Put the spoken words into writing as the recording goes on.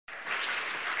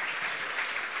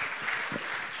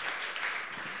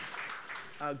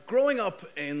Growing up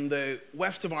in the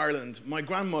west of Ireland, my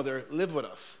grandmother lived with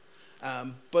us.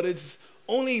 But it's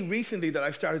only recently that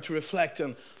I started to reflect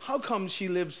on how come she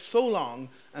lived so long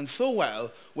and so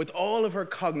well with all of her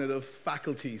cognitive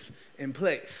faculties in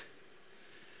place.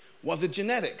 Was it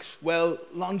genetics? Well,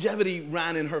 longevity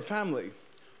ran in her family.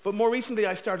 But more recently,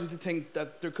 I started to think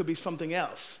that there could be something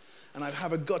else. And I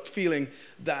have a gut feeling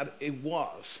that it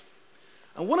was.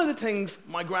 And one of the things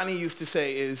my granny used to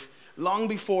say is, long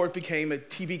before it became a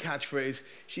TV catchphrase,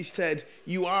 she said,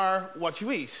 "You are what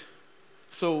you eat,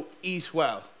 so eat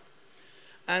well."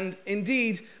 And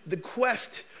indeed, the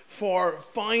quest for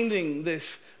finding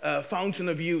this fountain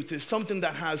of youth is something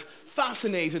that has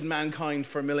fascinated mankind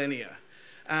for millennia.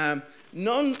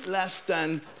 None less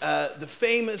than the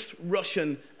famous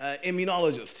Russian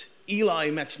immunologist, Eli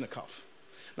Metchnikoff.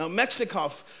 Now,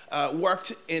 Metchnikoff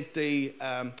worked at the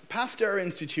Pasteur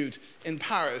Institute in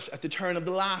Paris at the turn of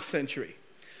the last century.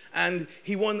 And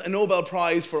he won a Nobel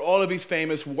Prize for all of his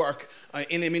famous work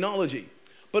in immunology.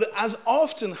 But as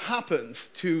often happens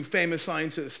to famous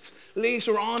scientists,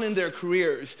 later on in their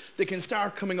careers, they can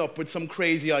start coming up with some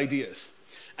crazy ideas.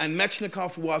 And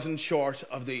Metchnikoff wasn't short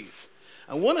of these.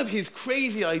 And one of his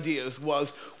crazy ideas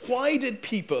was, why did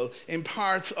people in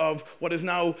parts of what is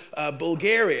now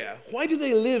Bulgaria, why do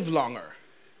they live longer?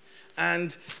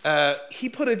 And he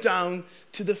put it down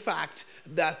to the fact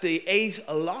that they ate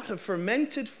a lot of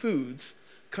fermented foods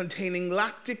containing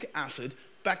lactic acid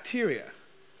bacteria.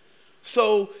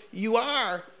 So you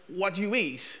are what you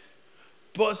eat,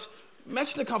 but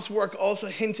Metchnikoff's work also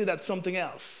hinted at something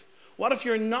else. What if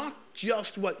you're not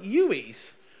just what you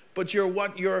eat, but you're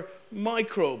what your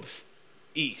microbes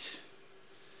eat?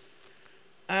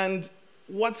 And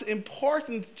what's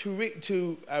important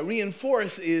to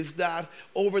reinforce is that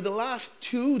over the last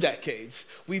 2 decades,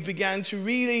 we've begun to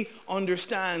really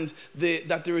understand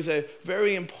that there is a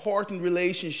very important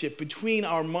relationship between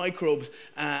our microbes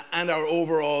and our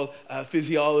overall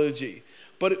physiology.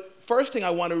 But first thing I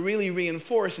want to really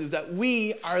reinforce is that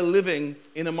we are living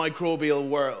in a microbial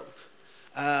world.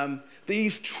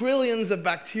 These trillions of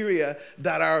bacteria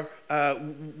that are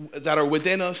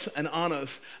within us and on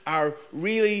us are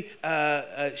really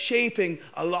shaping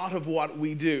a lot of what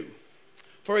we do.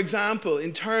 For example,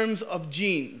 in terms of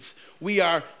genes, we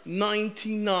are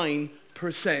 99%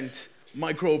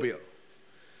 microbial.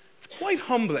 It's quite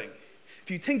humbling. If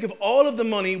you think of all of the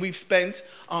money we've spent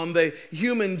on the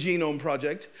Human Genome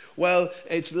Project, well,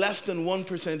 it's less than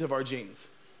 1% of our genes.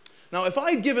 Now, if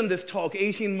I had given this talk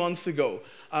 18 months ago,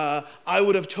 I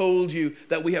would have told you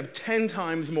that we have 10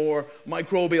 times more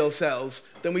microbial cells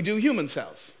than we do human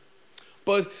cells.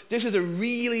 But this is a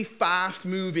really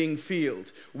fast-moving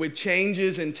field with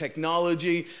changes in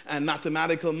technology and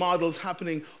mathematical models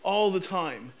happening all the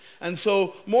time. And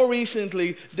so more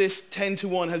recently, this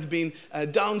 10-to-1 has been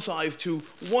downsized to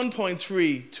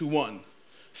 1.3-to-1.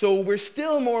 So we're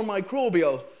still more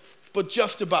microbial, but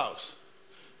just about.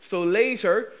 So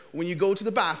later, when you go to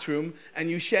the bathroom and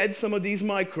you shed some of these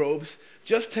microbes,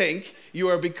 just think you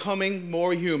are becoming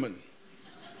more human.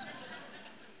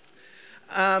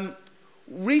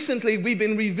 Recently, we've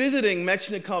been revisiting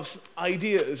Metchnikoff's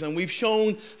ideas, and we've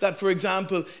shown that, for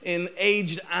example, in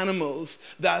aged animals,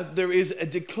 that there is a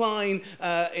decline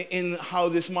in how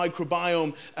this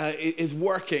microbiome is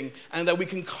working, and that we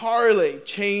can correlate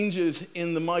changes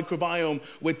in the microbiome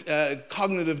with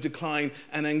cognitive decline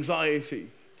and anxiety.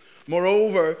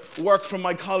 Moreover, work from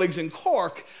my colleagues in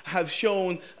Cork have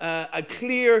shown a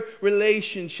clear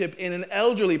relationship in an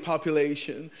elderly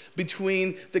population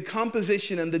between the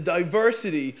composition and the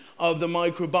diversity of the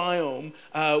microbiome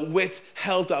with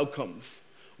health outcomes.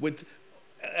 With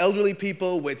elderly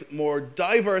people with more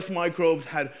diverse microbes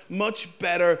had much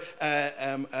better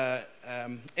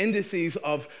indices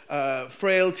of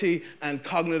frailty and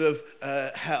cognitive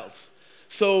health.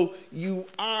 So you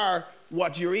are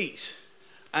what you eat,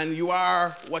 and you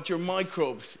are what your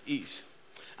microbes eat.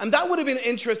 And that would have been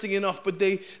interesting enough, but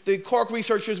the Cork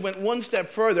researchers went one step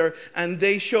further, and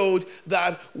they showed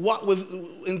that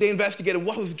they investigated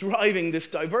what was driving this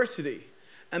diversity.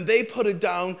 And they put it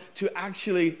down to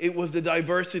actually, it was the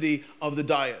diversity of the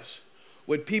diet.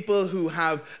 With people who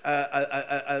have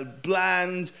a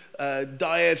bland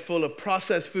diet full of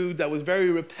processed food that was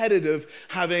very repetitive,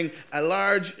 having a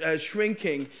large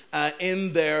shrinking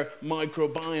in their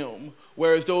microbiome,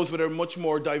 whereas those with a much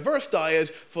more diverse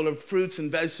diet, full of fruits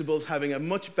and vegetables, having a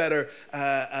much better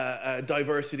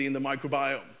diversity in the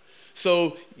microbiome.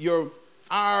 So you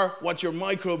are what your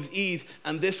microbes eat,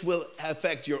 and this will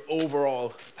affect your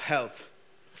overall health.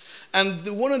 And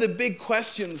one of the big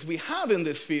questions we have in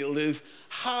this field is,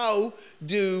 how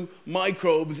do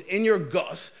microbes in your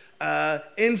gut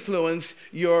influence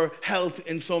your health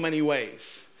in so many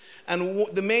ways. And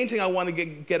the main thing I want to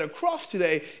get across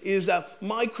today is that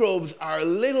microbes are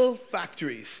little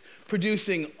factories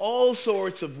producing all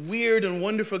sorts of weird and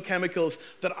wonderful chemicals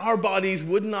that our bodies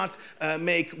would not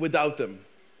make without them.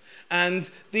 And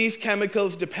these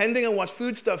chemicals, depending on what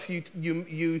foodstuffs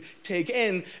you take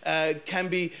in, can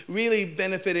be really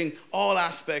benefiting all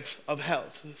aspects of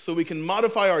health. So we can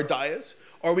modify our diet,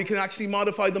 or we can actually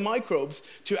modify the microbes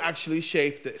to actually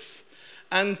shape this.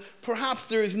 And perhaps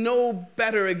there is no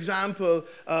better example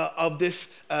of this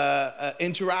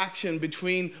interaction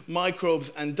between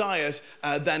microbes and diet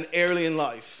than early in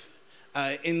life,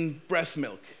 in breast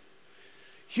milk.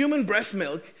 Human breast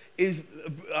milk is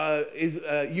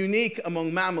unique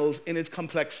among mammals in its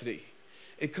complexity.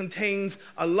 It contains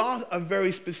a lot of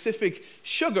very specific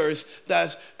sugars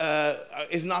that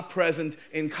is not present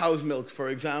in cow's milk, for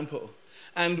example.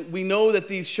 And we know that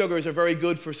these sugars are very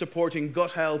good for supporting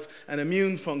gut health and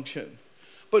immune function.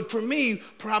 But for me,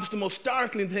 perhaps the most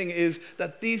startling thing is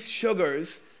that these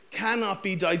sugars cannot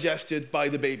be digested by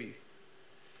the baby.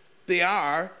 They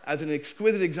are, as an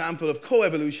exquisite example of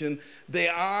coevolution, they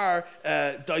are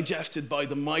digested by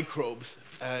the microbes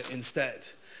instead.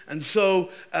 And so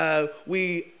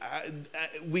we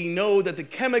know that the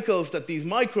chemicals that these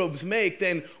microbes make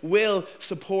then will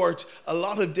support a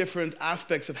lot of different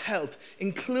aspects of health,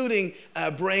 including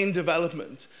brain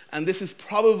development. And this is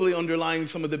probably underlying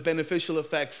some of the beneficial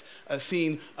effects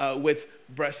seen with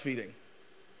breastfeeding.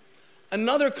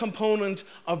 Another component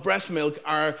of breast milk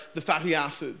are the fatty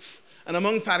acids. And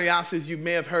among fatty acids, you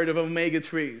may have heard of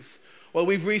omega-3s. Well,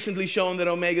 we've recently shown that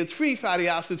omega-3 fatty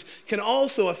acids can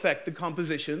also affect the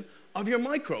composition of your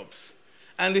microbes.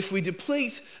 And if we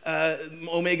deplete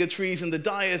omega-3s in the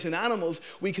diet in animals,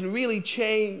 we can really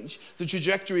change the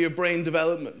trajectory of brain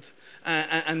development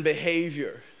and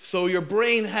behavior. So your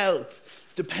brain health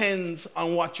depends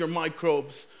on what your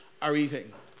microbes are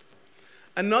eating.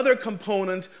 Another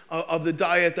component of the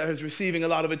diet that is receiving a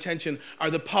lot of attention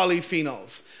are the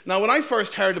polyphenols. Now, when I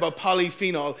first heard about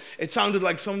polyphenol, it sounded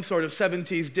like some sort of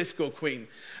 70s disco queen.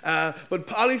 But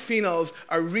polyphenols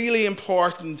are really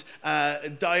important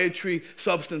dietary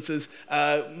substances,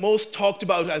 most talked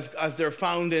about as they're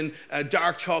found in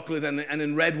dark chocolate and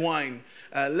in red wine.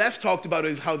 Less talked about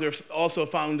is how they're also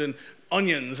found in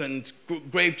onions and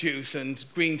grape juice and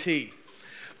green tea.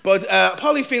 But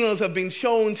polyphenols have been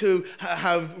shown to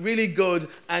have really good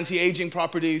anti-aging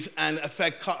properties and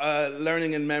affect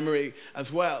learning and memory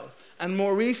as well. And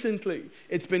more recently,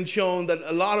 it's been shown that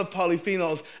a lot of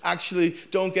polyphenols actually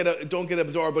don't get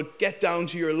absorbed, but get down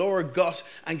to your lower gut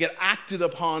and get acted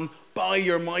upon by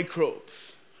your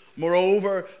microbes.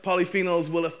 Moreover, polyphenols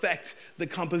will affect the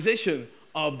composition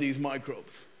of these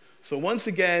microbes. So once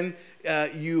again,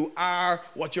 you are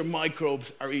what your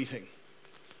microbes are eating.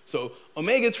 So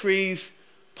omega-3s,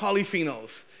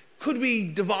 polyphenols. Could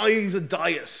we devise a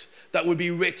diet that would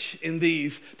be rich in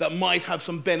these that might have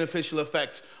some beneficial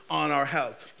effect on our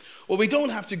health? Well, we don't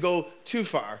have to go too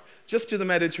far, just to the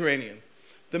Mediterranean.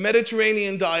 The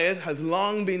Mediterranean diet has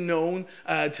long been known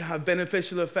to have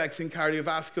beneficial effects in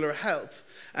cardiovascular health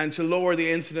and to lower the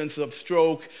incidence of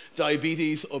stroke,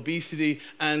 diabetes, obesity,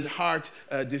 and heart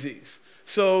disease.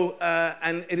 So,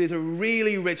 and it is a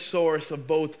really rich source of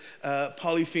both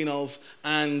polyphenols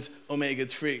and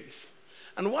omega-3s.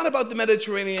 And what about the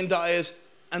Mediterranean diet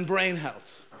and brain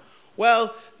health?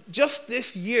 Well, just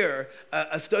this year,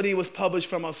 a study was published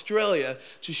from Australia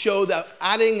to show that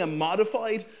adding a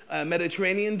modified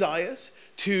Mediterranean diet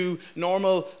to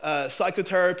normal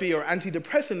psychotherapy or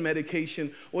antidepressant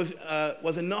medication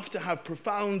was enough to have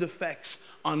profound effects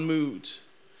on mood.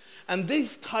 And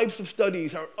these types of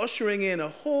studies are ushering in a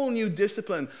whole new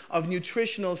discipline of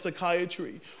nutritional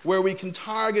psychiatry, where we can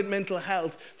target mental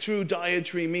health through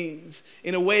dietary means,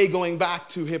 in a way going back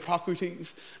to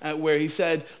Hippocrates, where he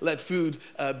said, let food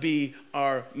be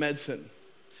our medicine.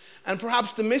 And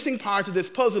perhaps the missing part of this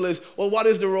puzzle is, well, what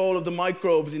is the role of the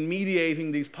microbes in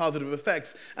mediating these positive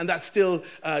effects? And that's still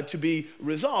to be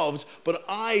resolved, but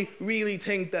I really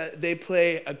think that they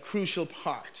play a crucial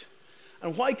part.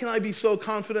 And why can I be so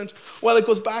confident? Well, it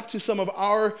goes back to some of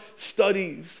our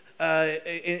studies,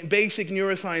 basic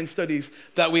neuroscience studies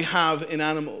that we have in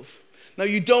animals. Now,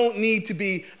 you don't need to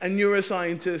be a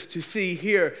neuroscientist to see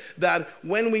here that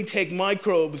when we take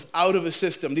microbes out of a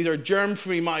system, these are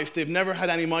germ-free mice, they've never had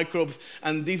any microbes,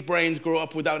 and these brains grow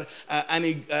up without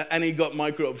any gut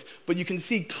microbes. But you can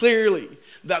see clearly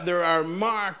that there are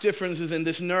marked differences in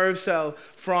this nerve cell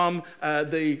from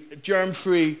the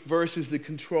germ-free versus the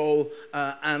control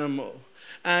animal.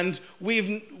 And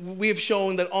we've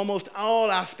shown that almost all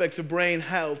aspects of brain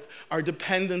health are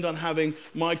dependent on having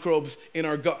microbes in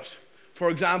our gut. For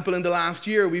example, in the last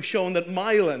year, we've shown that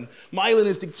myelin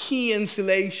is the key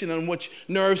insulation on which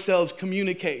nerve cells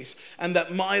communicate, and that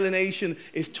myelination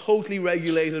is totally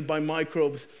regulated by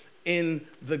microbes in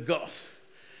the gut.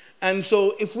 And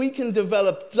so if we can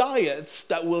develop diets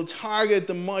that will target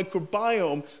the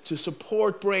microbiome to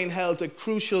support brain health at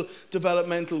crucial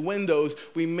developmental windows,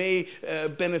 we may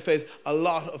benefit a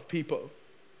lot of people.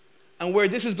 And where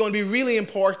this is going to be really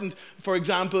important, for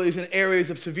example, is in areas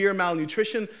of severe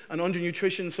malnutrition and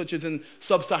undernutrition, such as in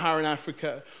sub-Saharan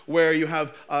Africa, where you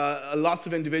have lots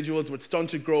of individuals with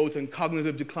stunted growth and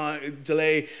cognitive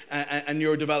delay and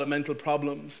neurodevelopmental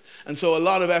problems. And so a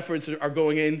lot of efforts are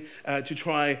going in to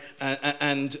try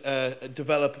and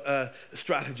develop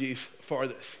strategies for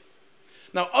this.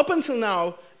 Now, up until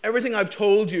now, everything I've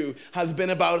told you has been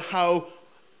about how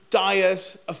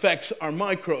diet affects our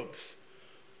microbes.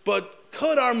 But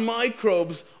could our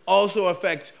microbes also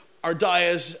affect our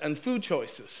diet and food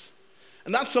choices?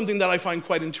 And that's something that I find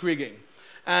quite intriguing.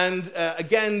 And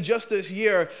again, just this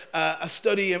year, a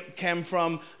study came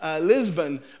from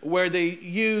Lisbon where they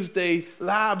used a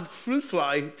lab fruit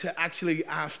fly to actually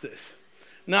ask this.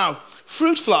 Now,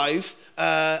 fruit flies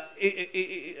are,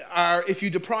 if you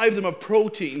deprive them of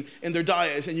protein in their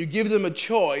diet and you give them a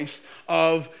choice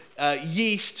of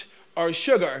yeast or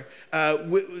sugar,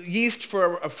 yeast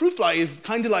for a fruit fly is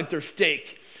kind of like their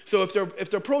steak. So if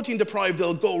they're protein deprived,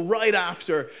 they'll go right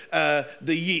after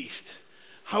the yeast.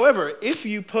 However, if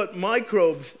you put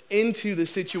microbes into the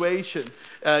situation,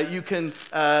 you can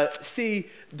see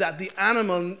that the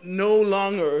animal no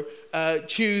longer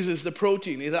chooses the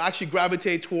protein. It'll actually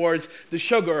gravitate towards the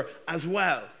sugar as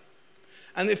well.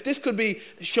 And if this could be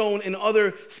shown in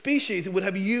other species, it would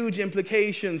have huge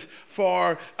implications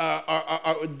for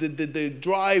the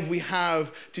drive we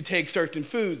have to take certain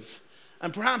foods.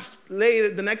 And perhaps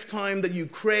later, the next time that you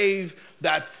crave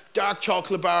that dark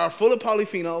chocolate bar full of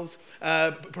polyphenols,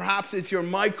 perhaps it's your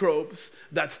microbes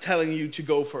that's telling you to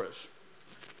go for it.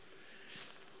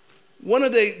 One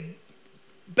of the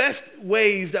best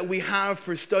ways that we have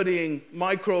for studying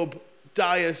microbe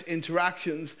diet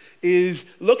interactions is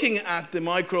looking at the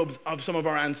microbes of some of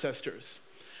our ancestors.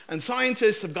 And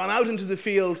scientists have gone out into the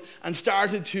field and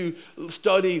started to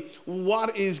study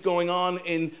what is going on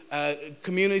in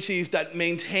communities that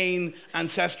maintain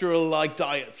ancestral-like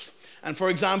diets. And for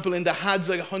example, in the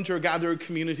Hadza hunter-gatherer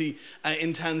community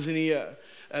in Tanzania,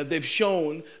 they've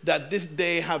shown that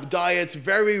they have diets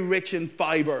very rich in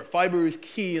fiber. Fiber is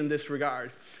key in this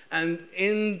regard. And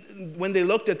when they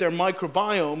looked at their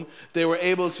microbiome, they were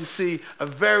able to see a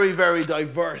very, very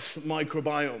diverse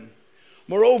microbiome.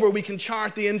 Moreover, we can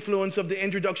chart the influence of the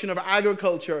introduction of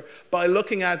agriculture by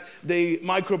looking at the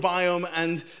microbiome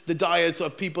and the diets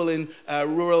of people in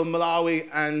rural Malawi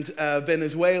and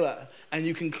Venezuela. And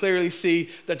you can clearly see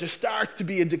that there starts to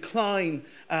be a decline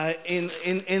in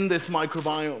this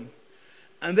microbiome.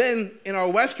 And then in our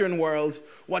Western world,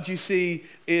 what you see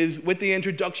is with the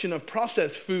introduction of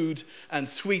processed food and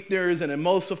sweeteners and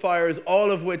emulsifiers,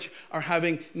 all of which are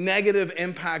having negative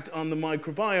impact on the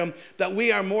microbiome, that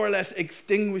we are more or less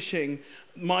extinguishing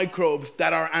microbes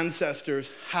that our ancestors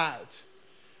had.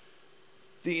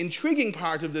 The intriguing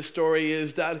part of this story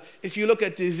is that if you look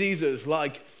at diseases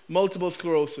like multiple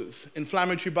sclerosis,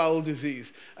 inflammatory bowel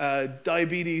disease,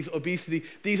 diabetes, obesity,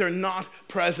 these are not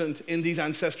present in these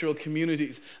ancestral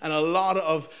communities. And a lot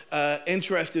of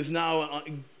interest is now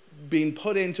being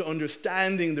put into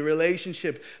understanding the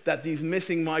relationship that these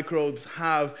missing microbes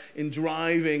have in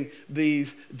driving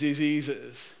these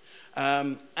diseases.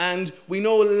 And we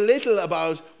know little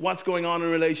about what's going on in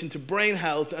relation to brain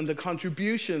health and the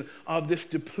contribution of this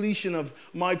depletion of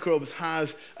microbes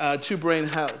has to brain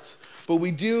health. What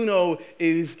we do know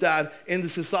is that in the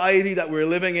society that we're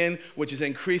living in, which is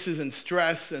increases in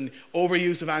stress and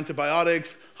overuse of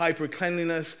antibiotics,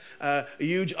 hypercleanliness, a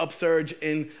huge upsurge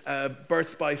in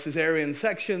births by cesarean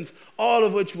sections, all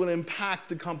of which will impact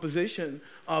the composition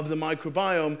of the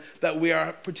microbiome, that we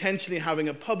are potentially having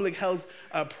a public health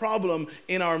problem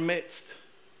in our midst.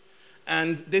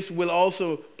 And this will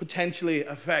also potentially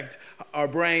affect our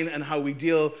brain and how we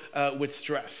deal with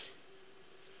stress.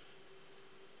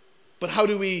 But how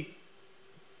do we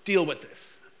deal with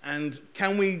this? And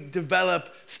can we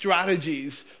develop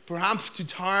strategies, perhaps to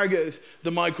target the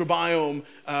microbiome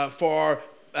for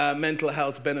mental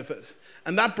health benefit?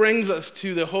 And that brings us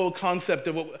to the whole concept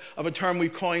of a term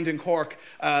we've coined in Cork,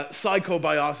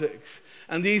 psychobiotics.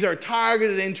 And these are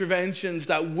targeted interventions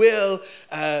that will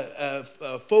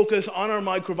focus on our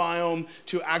microbiome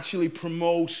to actually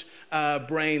promote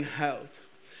brain health.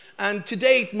 And to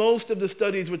date, most of the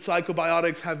studies with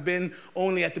psychobiotics have been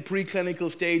only at the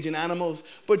preclinical stage in animals,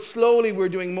 but slowly we're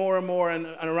doing more and more, and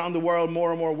around the world more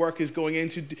and more work is going in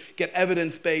to get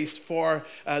evidence-based for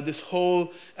this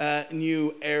whole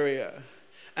new area.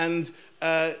 And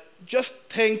just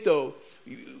think though,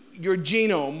 your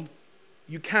genome,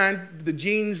 the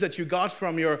genes that you got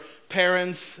from your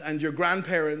parents and your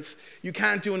grandparents, you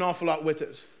can't do an awful lot with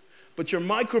it. But your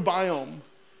microbiome,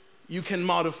 you can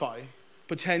modify,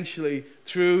 potentially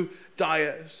through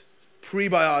diet,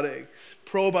 prebiotics,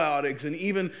 probiotics, and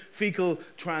even fecal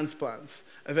transplants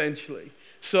eventually.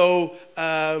 So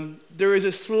there is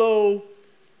a slow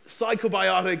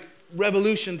psychobiotic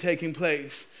revolution taking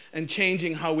place and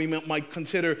changing how we might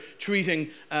consider treating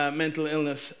mental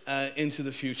illness into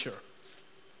the future.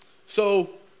 So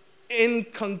in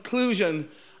conclusion,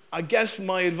 I guess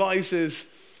my advice is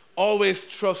always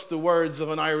trust the words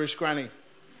of an Irish granny.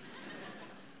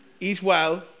 Eat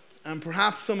well, and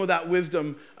perhaps some of that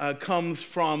wisdom comes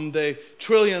from the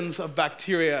trillions of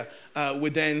bacteria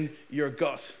within your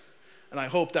gut. And I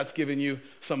hope that's given you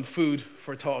some food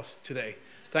for thought today.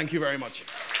 Thank you very much.